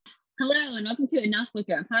Hello, and welcome to Enough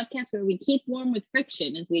Liquor, a podcast where we keep warm with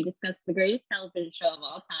friction as we discuss the greatest television show of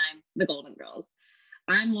all time, The Golden Girls.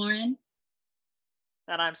 I'm Lauren.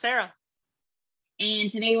 And I'm Sarah. And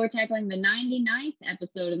today we're tackling the 99th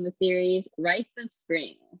episode in the series, Rites of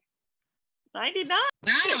Spring. 99?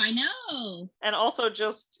 Wow, I know. And also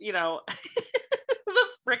just, the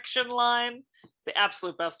friction line, the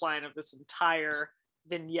absolute best line of this entire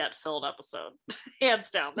vignette-filled episode. Hands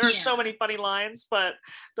down. There are so many funny lines, but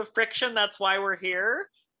the friction, that's why we're here,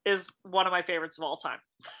 is one of my favorites of all time.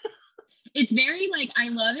 It's very, I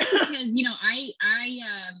love it because,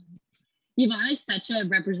 Yvonne is such a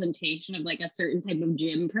representation of, a certain type of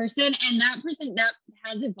gym person, and that person, that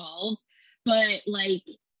has evolved, but, what are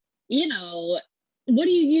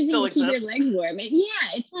you using Still to keep exists. your legs warm?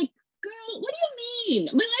 Yeah, it's like, girl, what do you mean?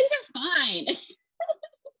 My legs are fine.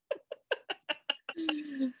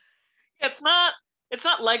 It's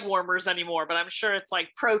not leg warmers anymore, but I'm sure it's like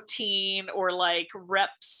protein or like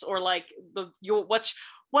reps or like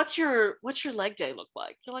what's your leg day look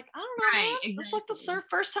like? You're like, I don't know. Right, Exactly. It's like the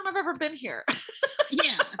first time I've ever been here.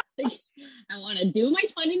 Yeah. I want to do my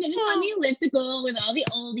 20 minutes on the elliptical with all the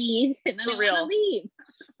oldies and then I want to leave.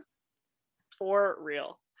 For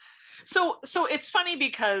real. So it's funny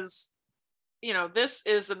because this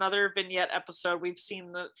is another vignette episode. We've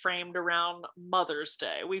seen it framed around Mother's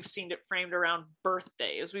Day. We've seen it framed around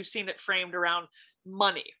birthdays. We've seen it framed around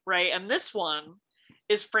money, right? And this one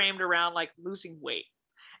is framed around losing weight.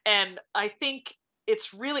 And I think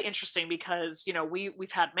it's really interesting because,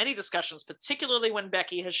 we've had many discussions, particularly when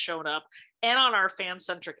Becky has shown up and on our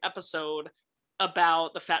fan-centric episode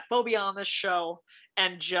about the fat phobia on this show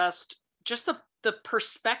and just the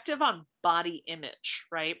perspective on body image,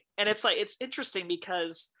 right? And it's interesting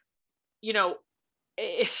because, a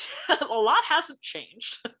lot hasn't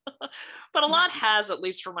changed, but a lot has, at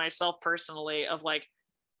least for myself personally, of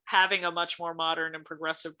having a much more modern and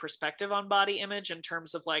progressive perspective on body image in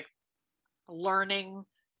terms of learning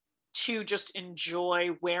to just enjoy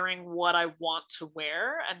wearing what I want to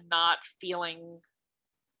wear and not feeling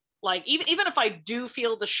even if I do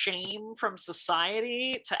feel the shame from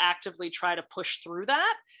society, to actively try to push through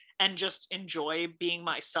that and just enjoy being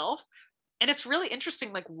myself. And it's really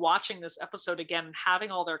interesting, watching this episode again and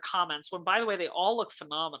having all their comments, when, by the way, they all look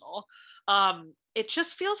phenomenal. It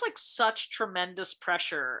just feels like such tremendous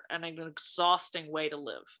pressure and an exhausting way to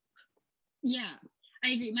live. Yeah, I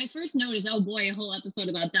agree. My first note is, oh boy, a whole episode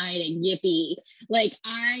about dieting. Yippee.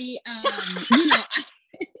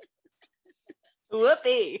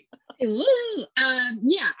 Whoopee.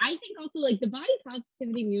 I think also the body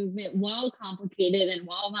positivity movement, while complicated and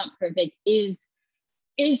while not perfect, is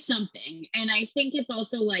something. And I think it's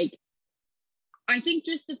also I think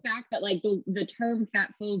just the fact that the term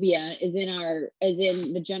fat phobia is in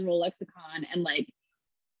the general lexicon, and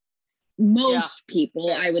most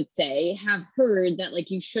people, I would say, have heard that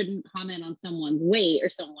you shouldn't comment on someone's weight or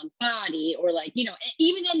someone's body, or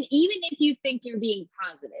even if you think you're being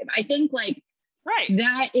positive. I think right.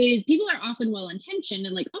 That is, people are often well-intentioned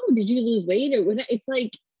and oh, did you lose weight or whatever? It's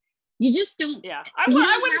you just don't. Yeah, I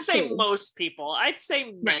wouldn't say most people. I'd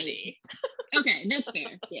say many. Right. Okay, that's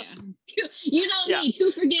fair. Yeah, me,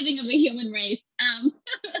 too forgiving of a human race.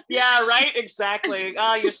 Yeah, right. Exactly.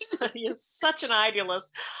 You're such an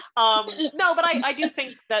idealist. No, but I do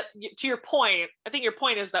think that, to your point, I think your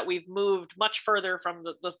point is that we've moved much further from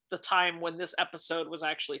the time when this episode was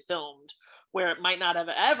actually filmed, where it might not have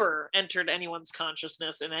ever entered anyone's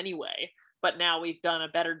consciousness in any way. But now we've done a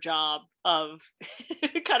better job of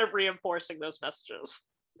kind of reinforcing those messages.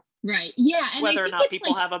 Right. Yeah. And whether or not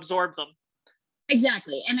people have absorbed them.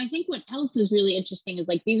 Exactly. And I think what else is really interesting is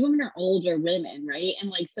these women are older women, right?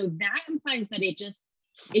 And so that implies that it just,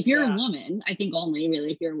 if you're a woman, I think only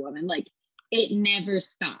really if you're a woman, it never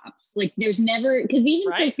stops. There's never, because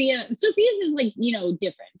even Sophia's is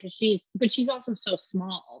different because she's also so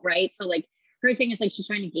small, right? So her thing is she's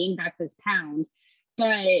trying to gain back this pound,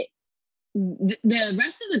 but the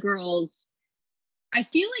rest of the girls, I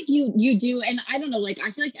feel you do, and I don't know,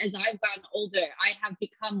 I feel as I've gotten older, I have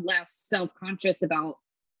become less self-conscious about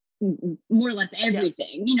more or less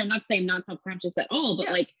everything. Yes. Not saying not self-conscious at all, but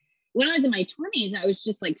yes. When I was in my 20s, I was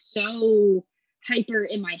just so hyper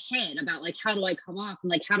in my head about how do I come off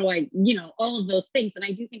and how do I, all of those things. And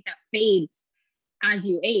I do think that fades as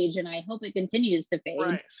you age, and I hope it continues to fade.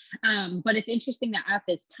 Right. But it's interesting that at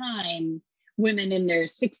this time, women in their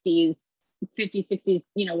 60s, 50s, 60s,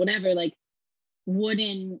 whatever,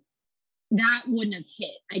 wouldn't have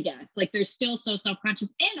hit, I guess. They're still so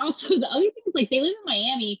self-conscious. And also the other thing is they live in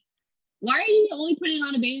Miami. Why are you only putting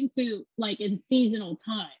on a bathing suit in seasonal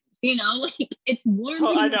times? It's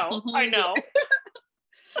warm. I know.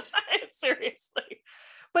 Seriously.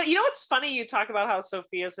 But you know what's funny? You talk about how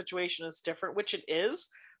Sophia's situation is different, which it is,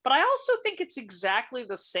 but I also think it's exactly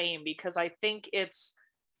the same, because I think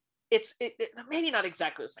maybe not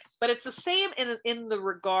exactly the same, but it's the same in the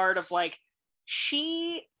regard of like,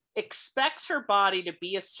 she expects her body to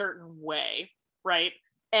be a certain way, right?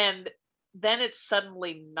 And then it's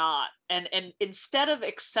suddenly not. And instead of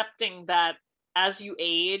accepting that as you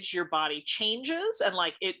age, your body changes and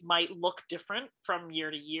like it might look different from year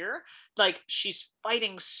to year, like she's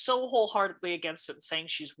fighting so wholeheartedly against it and saying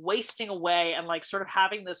she's wasting away and like sort of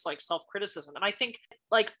having this like self-criticism. And I think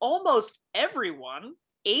like almost everyone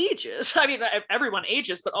ages. I mean, everyone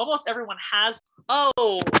ages, but almost everyone has,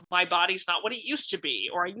 oh, my body's not what it used to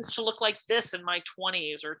be, or I used to look like this in my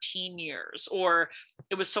 20s or teen years, or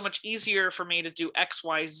it was so much easier for me to do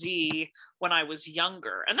XYZ when I was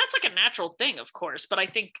younger. And that's like a natural thing, of course, but I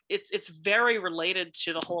think it's very related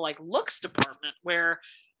to the whole like looks department, where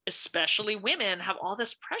especially women have all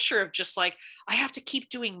this pressure of just like, I have to keep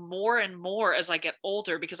doing more and more as I get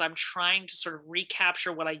older because I'm trying to sort of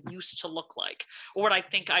recapture what I used to look like, or what I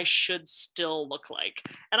think I should still look like.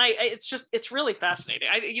 And it's really fascinating.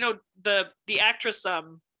 The actress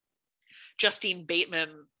Justine Bateman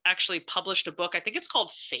actually published a book, I think it's called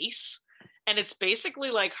Face, and it's basically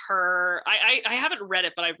like her, I haven't read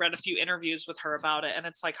it, but I've read a few interviews with her about it, and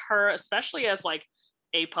it's like her, especially as like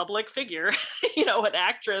a public figure, an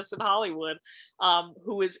actress in Hollywood,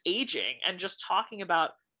 who is aging, and just talking about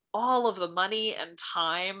all of the money and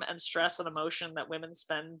time and stress and emotion that women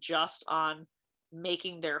spend just on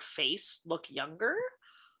making their face look younger,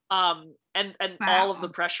 and wow. All of the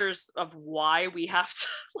pressures of why we have to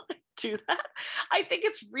like do that. I think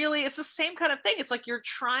it's the same kind of thing. It's like you're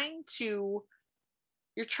trying to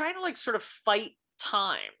like sort of fight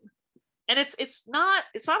time. And it's not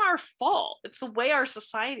our fault. It's the way our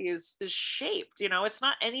society is shaped. It's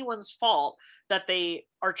not anyone's fault that they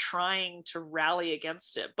are trying to rally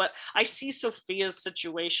against it. But I see Sophia's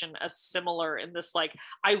situation as similar in this, like,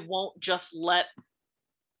 I won't just let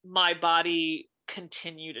my body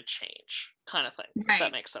continue to change kind of thing. Right. If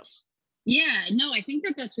that makes sense. Yeah, no, I think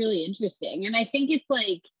that's really interesting. And I think it's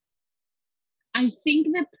like, I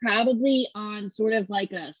think that probably on sort of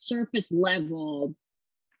like a surface level,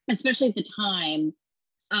 especially at the time,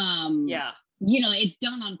 it's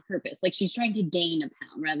done on purpose. Like she's trying to gain a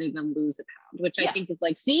pound rather than lose a pound, which I think is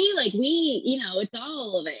like, see, like it's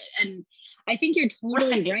all of it. And I think you're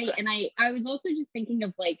totally right. And I was also just thinking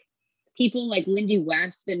of like people like Lindy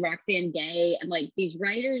West and Roxane Gay and like these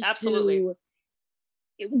writers. Absolutely. Who,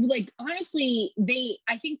 like, honestly,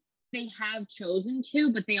 I think they have chosen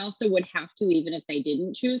to, but they also would have to, even if they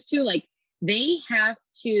didn't choose to, like they have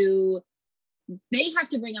to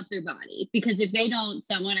bring up their body, because if they don't,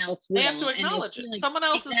 someone else will. They have to acknowledge it. Like, someone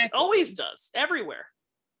else always does, everywhere.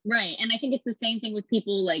 Right. And I think it's the same thing with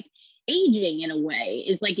people like aging in a way,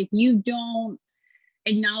 is like, if you don't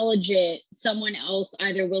acknowledge it, someone else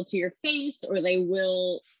either will to your face, or they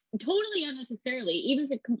will totally unnecessarily, even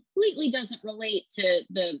if it completely doesn't relate to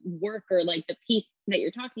the work or like the piece that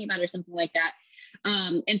you're talking about or something like that.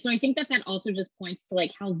 And so I think that also just points to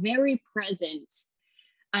like how very present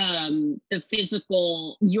your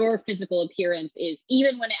physical appearance is,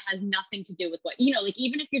 even when it has nothing to do with what, like,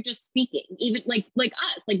 even if you're just speaking, even like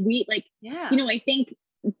us, like we, like, I think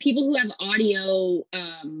people who have audio,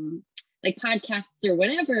 like podcasts or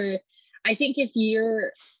whatever, I think if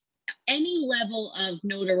you're any level of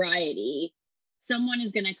notoriety, someone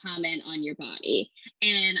is going to comment on your body.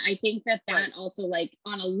 And I think that also, like,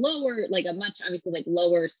 on a lower, like a much obviously like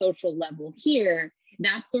lower social level here,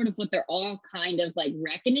 that's sort of what they're all kind of like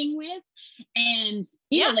reckoning with. And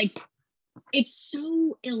like, it's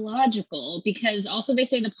so illogical, because also they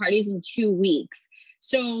say the party's in 2 weeks.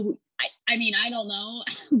 So I mean, I don't know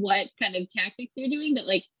what kind of tactics they're doing, but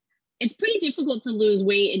like, it's pretty difficult to lose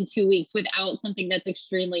weight in 2 weeks without something that's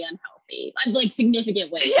extremely unhealthy, like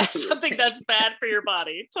significant weight. Yeah, something that's bad for your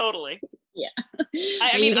body. Totally. Yeah.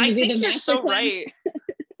 I mean, I think you're so right.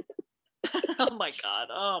 Oh my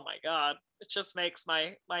God. It just makes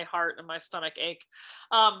my heart and my stomach ache.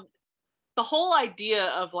 The whole idea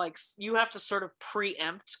of like, you have to sort of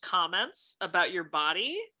preempt comments about your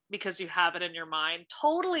body because you have it in your mind.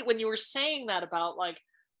 Totally. When you were saying that about like,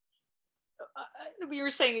 we were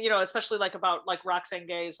saying, especially like about like Roxane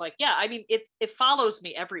Gay's, like, yeah, I mean, it follows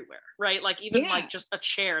me everywhere, right? Like even like just a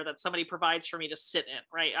chair that somebody provides for me to sit in,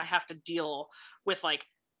 right? I have to deal with like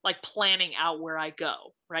planning out where I go,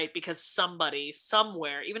 right? Because somebody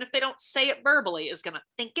somewhere, even if they don't say it verbally, is going to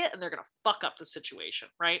think it, and they're going to fuck up the situation,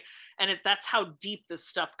 right? And that's how deep this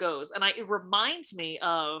stuff goes. And it reminds me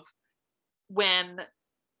of when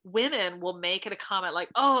women will make it a comment like,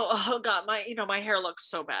 oh God, my hair looks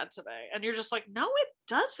so bad today. And you're just like, no, it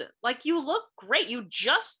doesn't. Like, you look great. You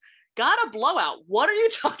just got a blowout. What are you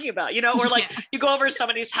talking about? Or like you go over to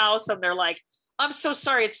somebody's house and they're like, I'm so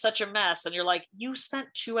sorry, it's such a mess. And you're like, you spent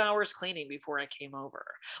 2 hours cleaning before I came over.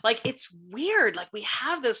 Like, it's weird. Like, we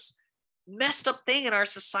have this messed up thing in our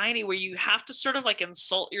society where you have to sort of like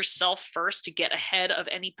insult yourself first to get ahead of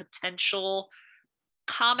any potential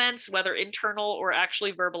comments, whether internal or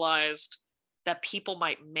actually verbalized, that people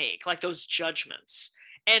might make, like those judgments.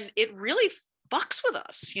 And it really fucks with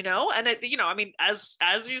us, and it, I mean, as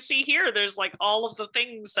you see here, there's like all of the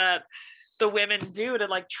things that the women do to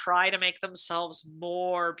like try to make themselves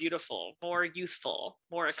more beautiful, more youthful,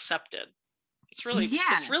 more accepted. It's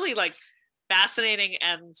really like fascinating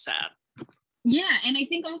and sad. Yeah. And I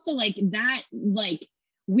think also like that, like,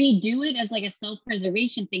 we do it as like a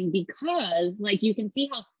self-preservation thing because like you can see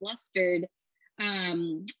how flustered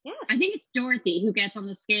yes. I think it's Dorothy who gets on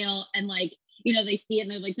the scale and like, they see it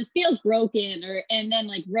and they're like, the scale's broken, and then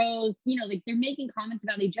like Rose, like they're making comments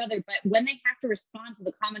about each other, but when they have to respond to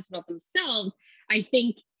the comments about themselves, I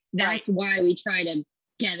think that's why we try to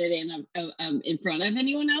get it in front of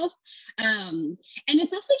anyone else. And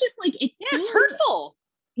it's also just like, it's hurtful.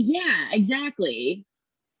 Yeah, exactly.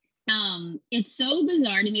 It's so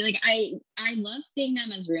bizarre to me. Like I love seeing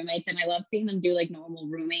them as roommates and I love seeing them do like normal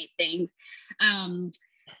roommate things.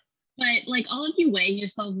 But like all of you weighing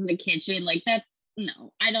yourselves in the kitchen, like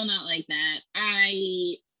no, I do not like that.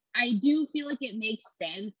 I do feel like it makes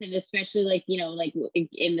sense, and especially like, like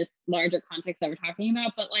in this larger context that we're talking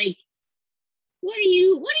about, but like, what are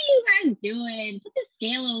you guys doing? Put the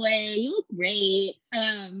scale away. You look great.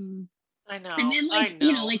 I know. And then like,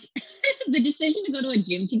 like the decision to go to a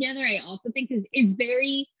gym together, I also think is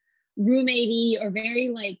very roommatey or very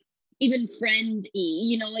like even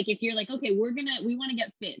friend-y, like if you're like, okay, we want to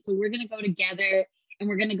get fit. So we're going to go together and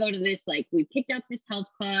we're going to go to this, like we picked up this health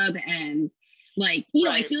club and like,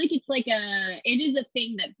 I feel like it's like it is a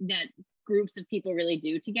thing that groups of people really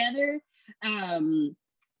do together. And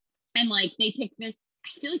like they pick this,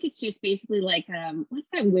 I feel like it's just basically like what's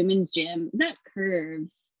that women's gym? Is that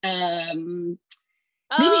Curves? Maybe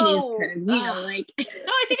it is Curves, like no,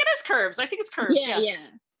 I think it is Curves. I think it's Curves. Yeah.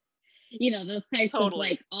 Those types of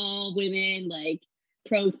like all women, like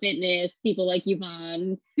pro fitness people like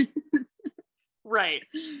Yvonne. Right.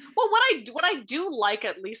 Well, what I do like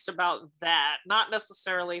at least about that, not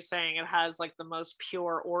necessarily saying it has like the most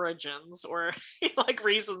pure origins or like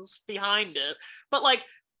reasons behind it, but like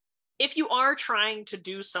if you are trying to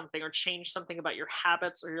do something or change something about your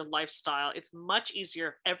habits or your lifestyle, it's much easier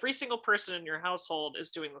if every single person in your household is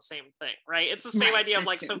doing the same thing, right? It's the same idea of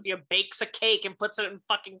like, Sophia bakes a cake and puts it in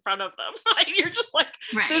fucking front of them. Like, you're just like,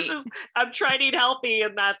 I'm trying to eat healthy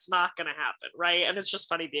and that's not going to happen, right? And it's just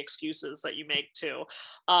funny the excuses that you make too.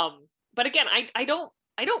 But again, I don't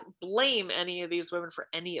blame any of these women for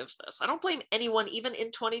any of this. I don't blame anyone even in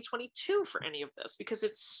 2022 for any of this because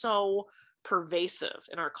it's so pervasive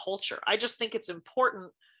in our culture. I just think it's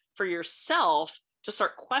important for yourself to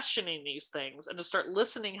start questioning these things and to start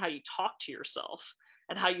listening how you talk to yourself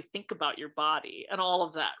and how you think about your body and all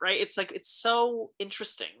of that, right? It's like, it's so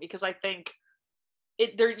interesting because I think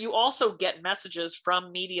you also get messages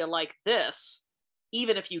from media like this,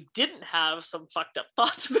 even if you didn't have some fucked up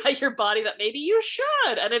thoughts about your body that maybe you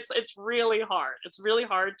should. And it's really hard. It's really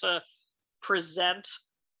hard to present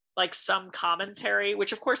like some commentary,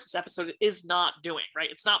 which of course this episode is not doing, right?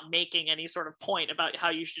 It's not making any sort of point about how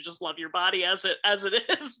you should just love your body as it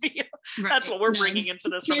is. That's what we're bringing into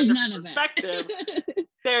this from a different perspective.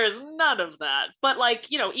 There's none of that. But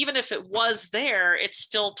like, even if it was there, it's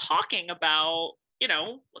still talking about,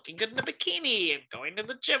 looking good in a bikini and going to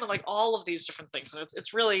the gym and like all of these different things. And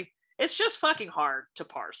it's just fucking hard to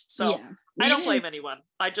parse. So I don't blame anyone.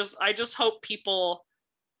 I just hope people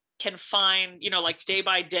can find, like day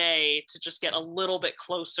by day to just get a little bit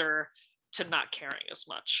closer to not caring as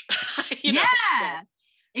much. So,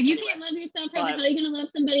 if you can't love yourself, how the hell are you gonna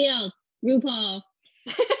love somebody else? RuPaul.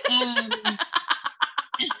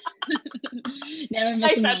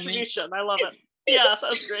 Nice attribution. I love it. Yeah,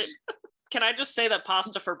 that's great. Can I just say that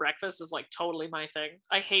pasta for breakfast is like totally my thing?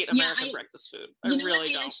 I hate American breakfast food. I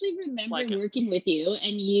really don't. I actually remember working with you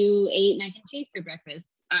and you ate mac and cheese for breakfast.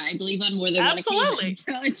 I believe on more than one occasion.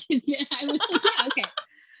 So I was like, okay.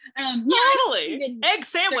 Totally. Egg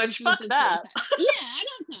sandwich. Fuck that. I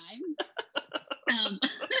got time.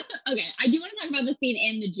 Okay, I do want to talk about the scene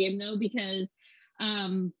in the gym though, because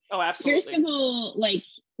absolutely. First of all, like,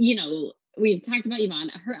 we've talked about Yvonne.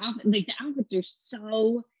 Her outfit, like the outfits are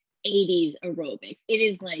so 80s aerobics. It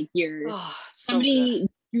is like somebody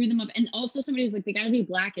drew them up. And also somebody was like, they got to be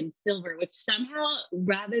black and silver, which somehow,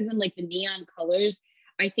 rather than like the neon colors,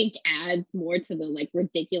 I think adds more to the like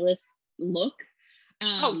ridiculous look.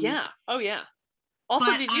 Oh yeah.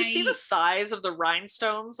 Also, did you see the size of the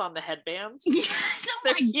rhinestones on the headbands? Yes,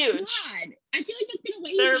 They're huge. God. I feel like that's gonna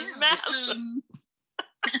weigh They're you down. massive.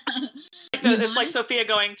 It's like Sophia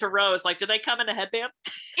going to Rose, like, did they come in a headband?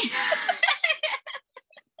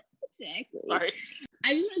 Exactly. Sorry.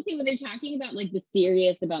 I just want to say, when they're talking about like the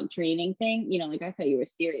serious about training thing, you know, like I thought you were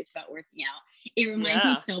serious about working out. It reminds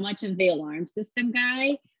me so much of the alarm system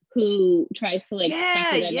guy who tries to like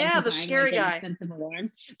the scary guy, sense of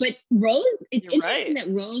alarm. But Rose, it's interesting that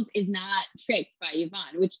Rose is not tricked by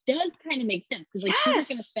Yvonne, which does kind of make sense, because like she's not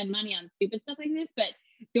going to spend money on stupid stuff like this, but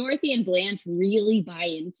Dorothy and Blanche really buy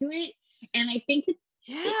into it. And I think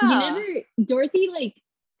Dorothy, like,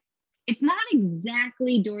 it's not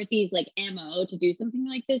exactly Dorothy's like MO to do something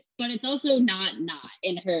like this, but it's also not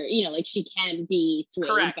in her, you know, like she can be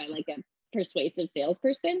swayed by like a persuasive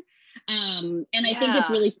salesperson. And I think it's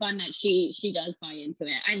really fun that she does buy into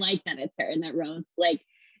it. I like that it's her, and that Rose like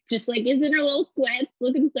just like is in her little sweats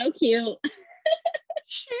looking so cute.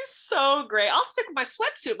 She's so great. I'll stick with my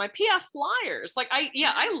sweatsuit, my PF Flyers. Like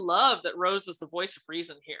I love that Rose is the voice of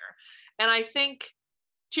reason here. And I think,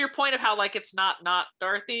 to your point of how like it's not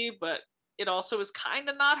Dorothy, but it also is kind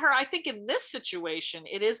of not her, I think in this situation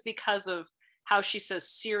it is because of how she says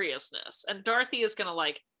seriousness, and Dorothy is gonna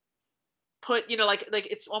like put, you know, like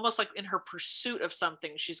it's almost like in her pursuit of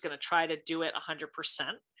something she's gonna try to do it 100%.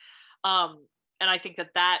 And I think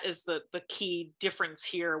that is the key difference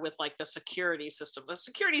here with like the security system. The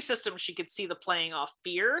security system, she could see the playing off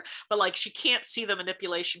fear, but like she can't see the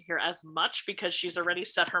manipulation here as much, because she's already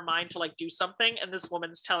set her mind to like do something. And this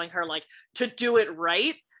woman's telling her like, to do it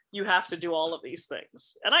right, you have to do all of these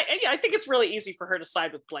things. And I think it's really easy for her to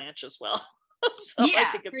side with Blanche as well. So I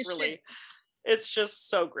think it's really, it's just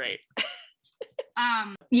so great.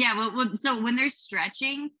 So when they're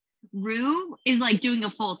stretching, Rue is like doing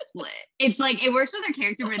a full split. It's like it works with her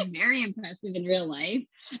character, but it's very impressive in real life.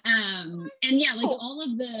 And yeah, like all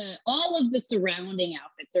of the surrounding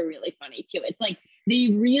outfits are really funny too. It's like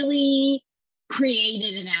they really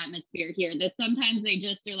created an atmosphere here that sometimes they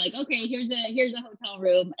just are like, okay, here's a hotel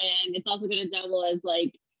room, and it's also going to double as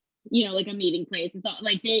like, you know, like a meeting place. It's all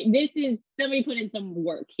like this is somebody put in some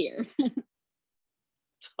work here.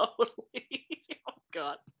 Totally. Oh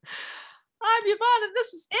God. I'm Yvonne and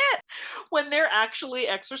this is it. When they're actually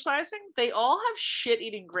exercising, they all have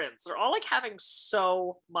shit-eating grins. They're all like having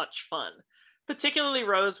so much fun, particularly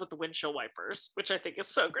Rose with the windshield wipers, which I think is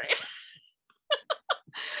so great.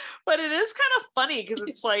 But it is kind of funny because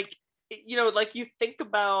it's like, you know, like you think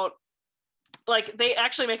about, like they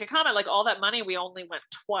actually make a comment like, all that money, we only went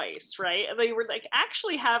twice, right? And they were like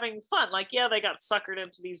actually having fun. Like, yeah, they got suckered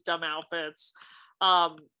into these dumb outfits.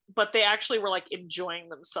 But they actually were like enjoying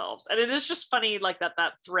themselves. And it is just funny, like that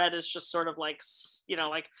thread is just sort of like, you know,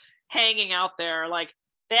 like hanging out there. Like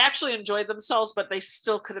they actually enjoyed themselves, but they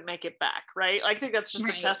still couldn't make it back, right? I think that's just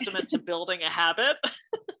a testament to building a habit.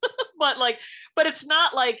 But it's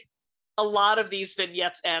not like a lot of these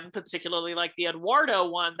vignettes end, particularly like the Eduardo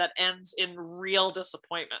one, that ends in real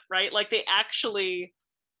disappointment, right? Like they actually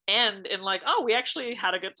end in like, oh, we actually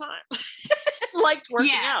had a good time. Liked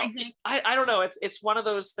working out. Exactly. I don't know. It's one of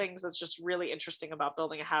those things that's just really interesting about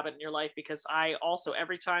building a habit in your life, because I also,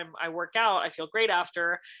 every time I work out, I feel great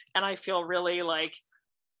after, and I feel really like,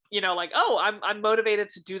 you know, like, oh, I'm motivated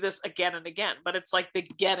to do this again and again. But it's like the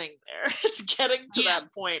getting there. It's getting to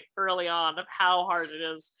that point early on of how hard it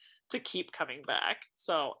is to keep coming back.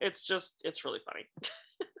 So it's really funny.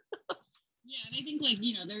 Yeah, and I think like,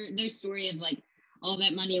 you know, their story of like all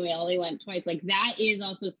that money, we only went twice, like that is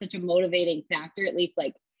also such a motivating factor, at least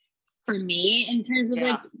like for me, in terms of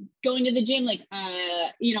like going to the gym. Like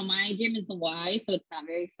you know, my gym is the Y, so it's not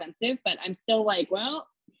very expensive, but I'm still like, well,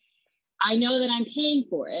 I know that I'm paying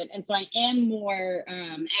for it, and so I am more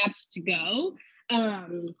apt to go.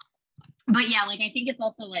 But yeah, like I think it's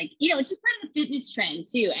also like, you know, it's just part of the fitness trend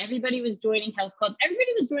too. Everybody was joining health clubs.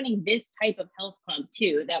 Everybody was joining this type of health club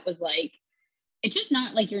too. That was like, it's just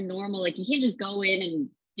not like your normal, like you can't just go in and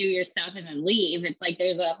do your stuff and then leave. It's like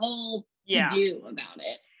there's a whole to do about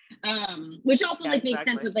it. Which also like makes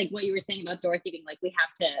sense with like what you were saying about Dorothy being like, we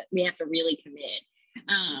have to really commit.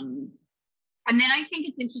 And then I think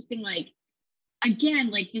it's interesting, like, again,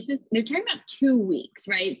 like they're talking about 2 weeks,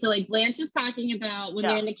 right? So like Blanche is talking about when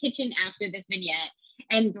they're in the kitchen after this vignette,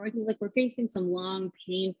 and Dorothy's like, we're facing some long,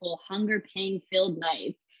 painful, hunger pang filled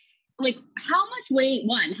nights. Like how much weight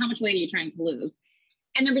are you trying to lose?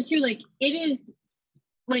 And number two, like it is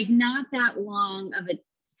like not that long of a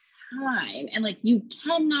time. And like, you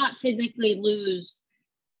cannot physically lose,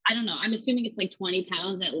 I don't know, I'm assuming it's like 20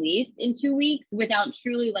 pounds at least in 2 weeks without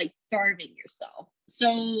truly like starving yourself.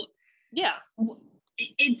 So yeah,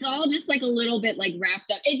 it's all just like a little bit like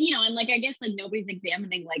wrapped up, and, you know, and like, I guess like nobody's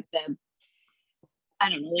examining like the, I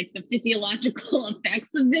don't know, like the physiological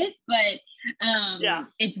effects of this, but yeah,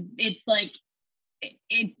 it's like,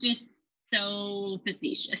 it's just so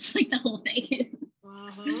facetious, like the whole thing is.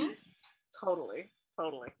 mm-hmm. Totally.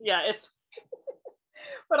 Yeah, it's.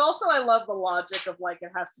 But also, I love the logic of like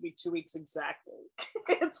it has to be 2 weeks exactly.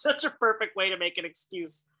 It's such a perfect way to make an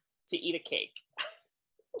excuse to eat a cake.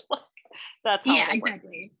 Like, that's how. Yeah,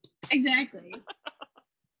 exactly.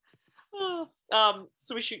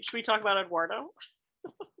 So should we talk about Eduardo?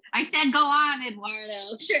 I said, go on,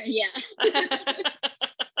 Eduardo. Sure, yeah.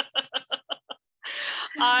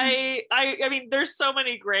 I mean, there's so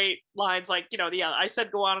many great lines, like, you know, yeah, I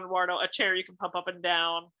said, go on, Eduardo, a chair you can pump up and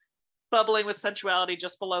down, bubbling with sensuality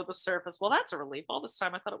just below the surface. Well, that's a relief. All this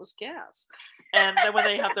time I thought it was gas. And then when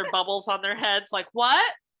they have their bubbles on their heads, like,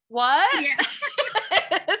 what? Yeah.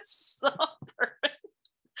 It's so perfect.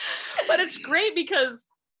 But it's great because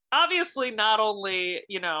obviously not only,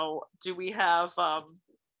 you know, do we have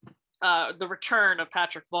the return of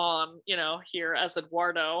Patrick Vaughn, you know, here as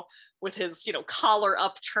Eduardo with his, you know, collar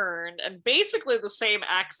upturned and basically the same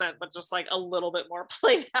accent, but just like a little bit more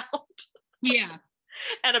played out. Yeah.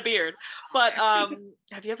 And a beard. But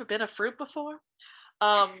have you ever been a fruit before?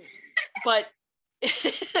 But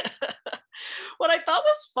what I thought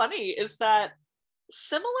was funny is that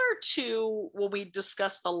similar to when we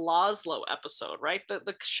discussed the Laszlo episode, right?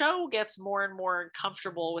 The show gets more and more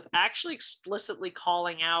comfortable with actually explicitly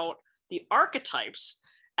calling out the archetypes,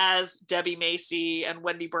 as Debbie Macy and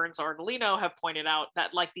Wendy Burns Ardolino have pointed out,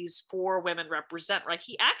 that like these 4 women represent, right?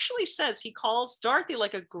 He actually says, he calls Dorothy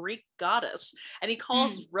like a Greek goddess, and he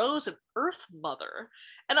calls Rose an earth mother.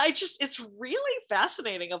 And it's really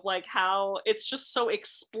fascinating of like how it's just so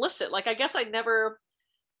explicit. Like, I guess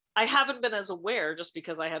I haven't been as aware just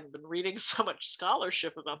because I hadn't been reading so much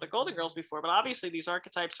scholarship about the Golden Girls before, but obviously these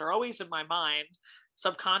archetypes are always in my mind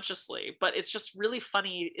subconsciously, but it's just really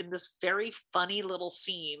funny in this very funny little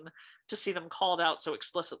scene to see them called out so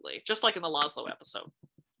explicitly, just like in the Laszlo episode.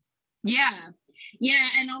 Yeah.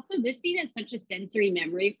 And also this scene is such a sensory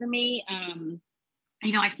memory for me.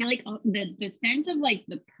 You know, I feel like the scent of like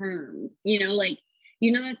the perm, you know, like,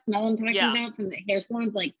 you know, that smell I'm talking about from the hair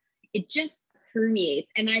salons, like it just permeates.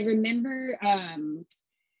 And I remember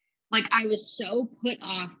like I was so put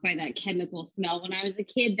off by that chemical smell when I was a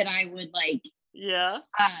kid that I would like,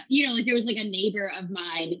 you know, like there was like a neighbor of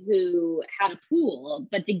mine who had a pool,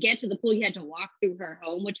 but to get to the pool you had to walk through her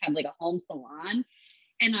home, which had like a home salon,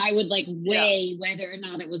 and I would like weigh whether or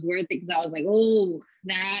not it was worth it, because I was like, oh,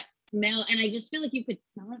 that smell. And I just feel like you could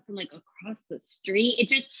smell it from like across the street.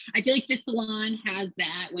 I feel like this salon has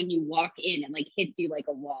that when you walk in and like hits you like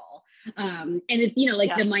a wall. And it's, you know,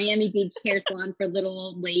 like the Miami Beach hair salon for little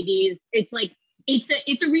old ladies. It's like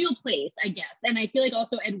it's a real place, I guess. And I feel like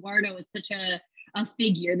also Eduardo is such a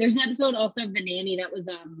figure. There's an episode also of The Nanny that was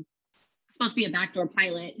supposed to be a backdoor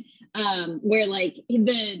pilot, where like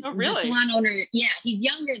the salon owner, he's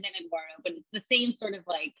younger than Eduardo, but it's the same sort of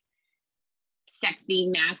like sexy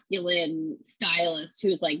masculine stylist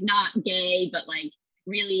who's like not gay, but like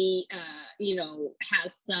really you know,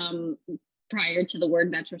 has some, prior to the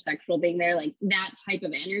word metrosexual being there, like that type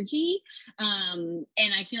of energy. And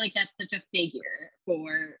I feel like that's such a figure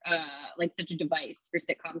for like such a device for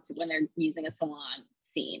sitcoms when they're using a salon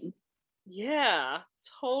scene. Yeah,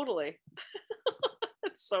 totally.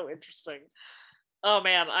 It's so interesting. Oh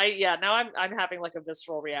man, now I'm having like a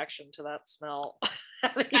visceral reaction to that smell.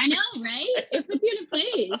 I know, right? It puts you in a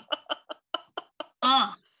place.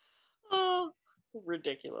 Oh,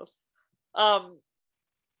 ridiculous.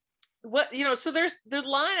 What, you know, so there's the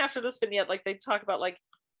line after this vignette, like they talk about like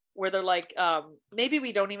where they're like, maybe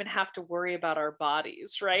we don't even have to worry about our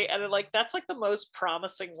bodies, right? And like that's like the most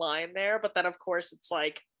promising line there, but then of course it's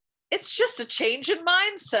like, it's just a change in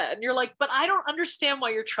mindset, and you're like, but I don't understand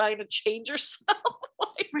why you're trying to change yourself.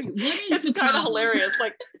 Like, it's kind of hilarious.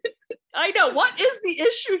 Like, I know, what is the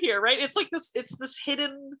issue here, right? It's like this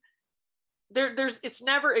hidden, there's it's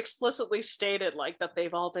never explicitly stated like that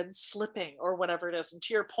they've all been slipping or whatever it is. And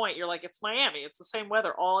to your point, you're like, it's Miami, it's the same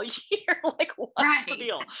weather all year. Like, what's the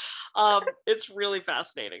deal? It's really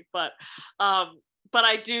fascinating. But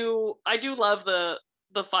I do love the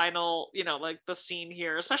final, you know, like the scene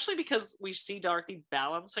here, especially because we see Dorothy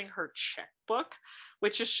balancing her checkbook,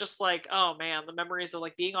 which is just like, oh man, the memories of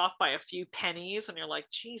like being off by a few pennies, and you're like,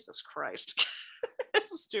 Jesus Christ.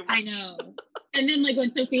 This is too much. I know. And then like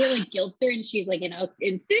when Sophia like guilts her and she's like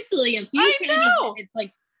in Sicily a few I pages know. in, it's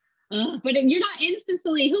like, but if you're not in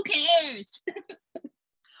Sicily, who cares?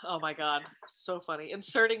 Oh my God, so funny.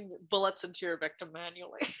 Inserting bullets into your victim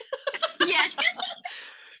manually. Yeah.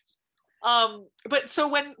 But so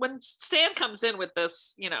when Stan comes in with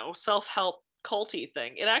this, you know, self-help culty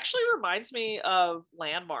thing, it actually reminds me of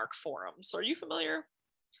Landmark forums. Are you familiar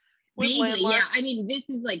with Vaguely, Landmark? yeah. I mean, this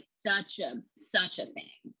is like such a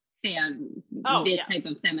thing. Stan, Oh, this yeah, type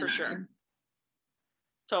of seminar. for sure.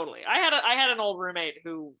 Totally. I had an old roommate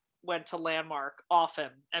who went to Landmark often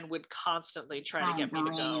and would constantly try to get me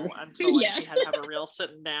to go until like, Yeah. we had to have a real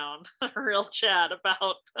sitting down, a real chat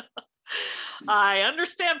about I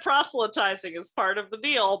understand proselytizing is part of the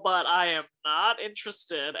deal, but I am not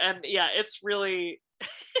interested. And yeah, it's really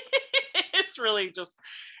it's really just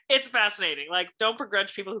it's fascinating. Like, don't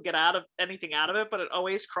begrudge people who get anything out of it, but it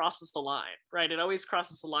always crosses the line, right? It always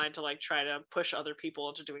crosses the line to like try to push other people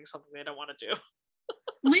into doing something they don't want to do.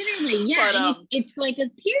 Literally, yeah. But, and it's like a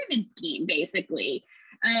pyramid scheme, basically.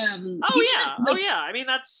 Oh yeah. I mean,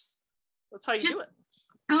 that's how you do it.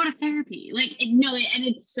 Go to therapy, like no, and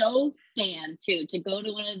it's so Stan too to go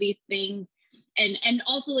to one of these things, and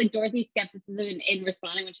also like Dorothy's skepticism in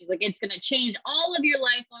responding when she's like, it's gonna change all of your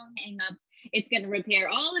lifelong hangups, it's gonna repair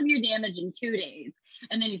all of your damage in 2 days,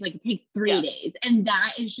 and then he's like, it takes 3 days, and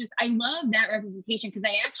that is just, I love that representation because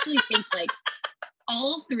I actually think like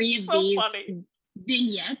all three of these funny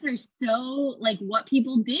vignettes are so like what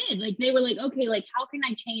people did. Like they were like, okay, like how can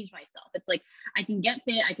I change myself? It's like I can get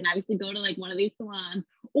fit, I can obviously go to like one of these salons,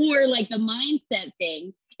 or like the mindset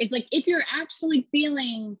thing. It's like if you're actually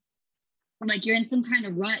feeling like you're in some kind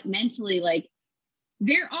of rut mentally, like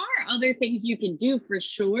there are other things you can do for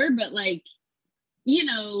sure, but like, you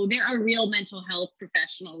know, there are real mental health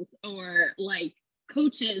professionals or like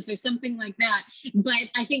coaches or something like that. But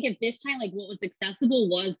I think at this time, like what was accessible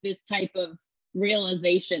was this type of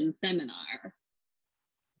realization seminar.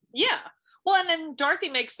 Yeah. Well, and then Dorothy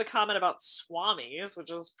makes the comment about swamis, which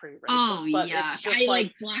is pretty racist, but it's just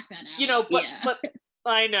like block that out. You know, but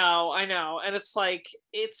I know, and it's like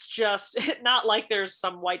it's just not like there's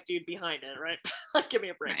some white dude behind it, right? Like, give me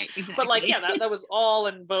a break. Right, exactly. But like, yeah, that was all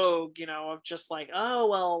in vogue, you know, of just like, oh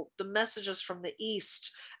well, the messages from the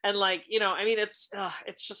East, and like, you know, I mean, it's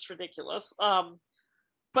just ridiculous.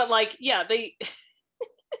 But like, yeah, they.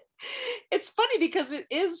 It's funny because it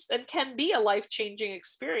is and can be a life-changing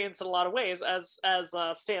experience in a lot of ways, as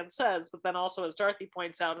Stan says, but then also as Dorothy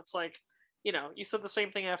points out, it's like, you know, you said the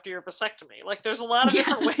same thing after your vasectomy. Like there's a lot of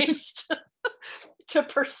different ways to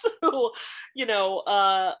pursue, you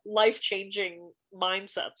know, life-changing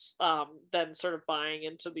mindsets than sort of buying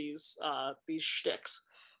into these shticks.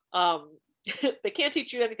 They can't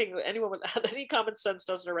teach you anything that anyone with any common sense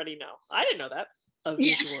doesn't already know. I didn't know that. A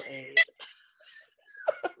visual aid.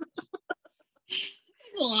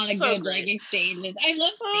 A lot of so good great. like exchanges. I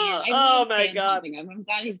love Stan. I love my Stan God. I'm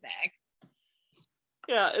glad he's back.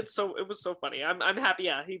 Yeah, it was so funny. I'm happy.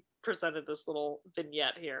 Yeah, he presented this little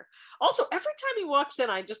vignette here. Also, every time he walks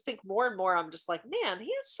in, I just think more and more. I'm just like, man,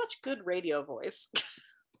 he has such good radio voice.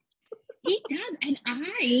 He does, and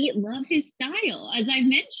I love his style. As I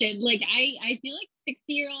mentioned, like I feel like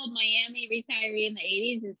 60-year-old Miami retiree in the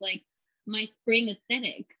 80s is like my spring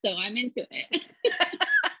aesthetic, so I'm into it.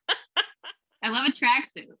 I love a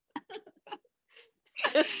tracksuit.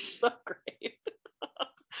 It's so great.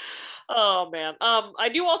 Oh man. I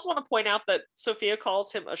do also want to point out that Sophia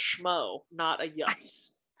calls him a schmo, not a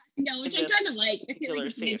yutz. No, which I kind of like. I feel like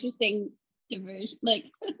it's an interesting diversion. Like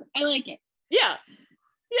I like it. Yeah,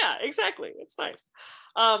 exactly. It's nice.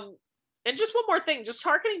 And just one more thing, just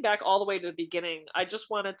harkening back all the way to the beginning, I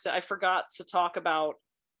forgot to talk about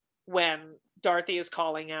when Dorothy is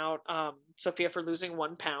calling out Sophia for losing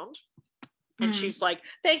 1 pound. And she's like,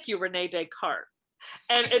 thank you, Rene Descartes.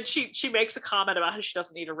 And she makes a comment about how she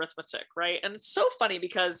doesn't need arithmetic, right? And it's so funny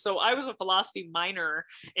because I was a philosophy minor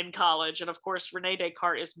in college, and of course Rene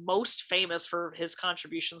Descartes is most famous for his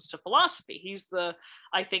contributions to philosophy. He's the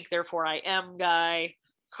I think therefore I am guy,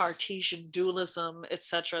 Cartesian dualism,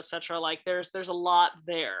 etc., etc. Like there's a lot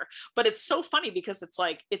there, but it's so funny because it's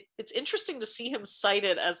like it's interesting to see him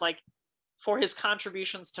cited as like for his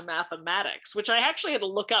contributions to mathematics, which I actually had to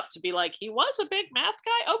look up to be like, he was a big math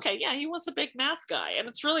guy? Okay, yeah, he was a big math guy. And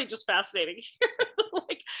it's really just fascinating here.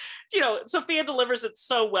 Like, you know, Sophia delivers it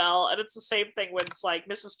so well. And it's the same thing when it's like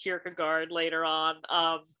Mrs. Kierkegaard later on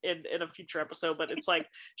in a future episode, but it's like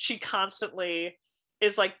she constantly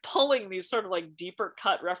is like pulling these sort of like deeper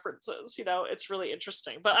cut references. You know, it's really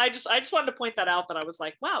interesting. But I just wanted to point that out, that I was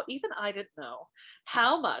like, wow, even I didn't know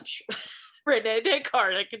how much Rene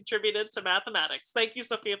Descartes had contributed to mathematics. Thank you,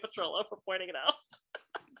 Sophia Petrola, for pointing it out.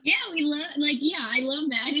 Yeah, we love, like, yeah, I love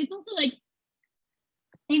that. And it's also like,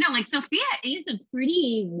 you know, like Sophia is a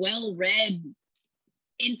pretty well-read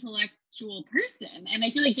intellectual person, and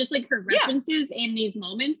I feel like just like her references in these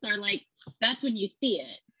moments are like, that's when you see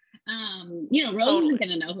it. You know, Rose isn't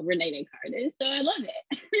gonna know who Rene Descartes is, so I love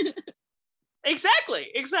it. Exactly.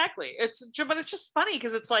 But it's just funny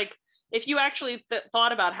because it's like, if you actually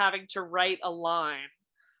thought about having to write a line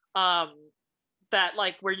that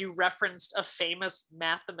like where you referenced a famous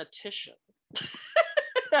mathematician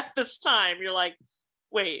at this time, you're like,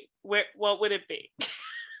 wait, what would it be?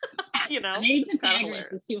 You know, maybe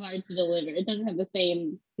Pythagoras is too hard to deliver. It doesn't have the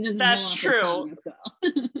same. That's true.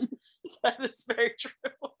 That is very true.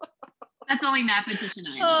 That's the only mathematician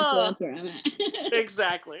I know, so that's where I'm at.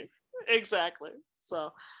 Exactly.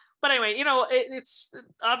 So, but anyway, you know, it's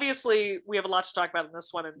obviously we have a lot to talk about in this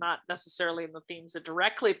one, and not necessarily in the themes it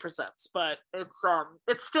directly presents, but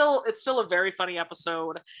it's still a very funny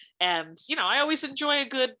episode, and you know, I always enjoy a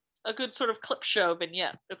good sort of clip show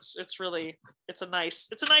vignette. It's a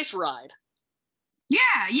nice ride.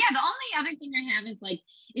 Yeah. The only other thing I have is like,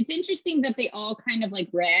 it's interesting that they all kind of like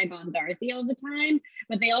rag on Dorothy all the time,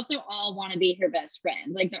 but they also all want to be her best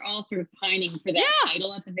friends. Like they're all sort of pining for that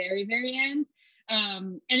title at the very, very end.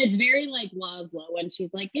 And it's very like Laszlo when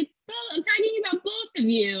she's like, I'm talking about both of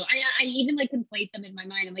you. I even like conflate them in my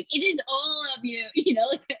mind. I'm like, it is all of you, you know,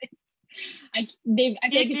 like I think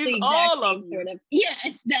it's the exact same sort of.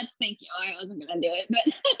 Yes, thank you. I wasn't gonna do it, but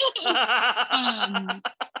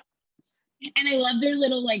and I love their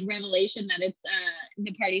little like revelation that it's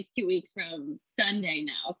the party's 2 weeks from Sunday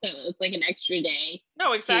now, so it's like an extra day.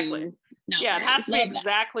 No, exactly. Yeah, it has to be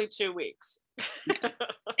exactly 2 weeks. Yeah,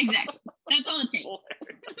 exactly. That's all it takes.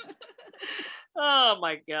 Oh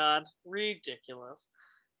my god, ridiculous.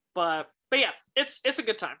 But yeah, it's a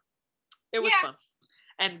good time. It was fun.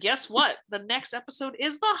 And guess what? The next episode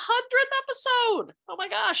is the 100th episode. Oh my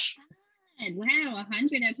gosh. Wow,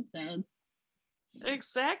 100 episodes.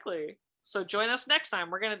 Exactly. So join us next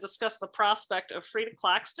time. We're going to discuss the prospect of Frida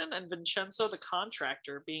Claxton and Vincenzo the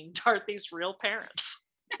contractor being Dorothy's real parents.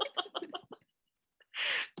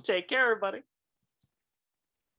 Take care, everybody.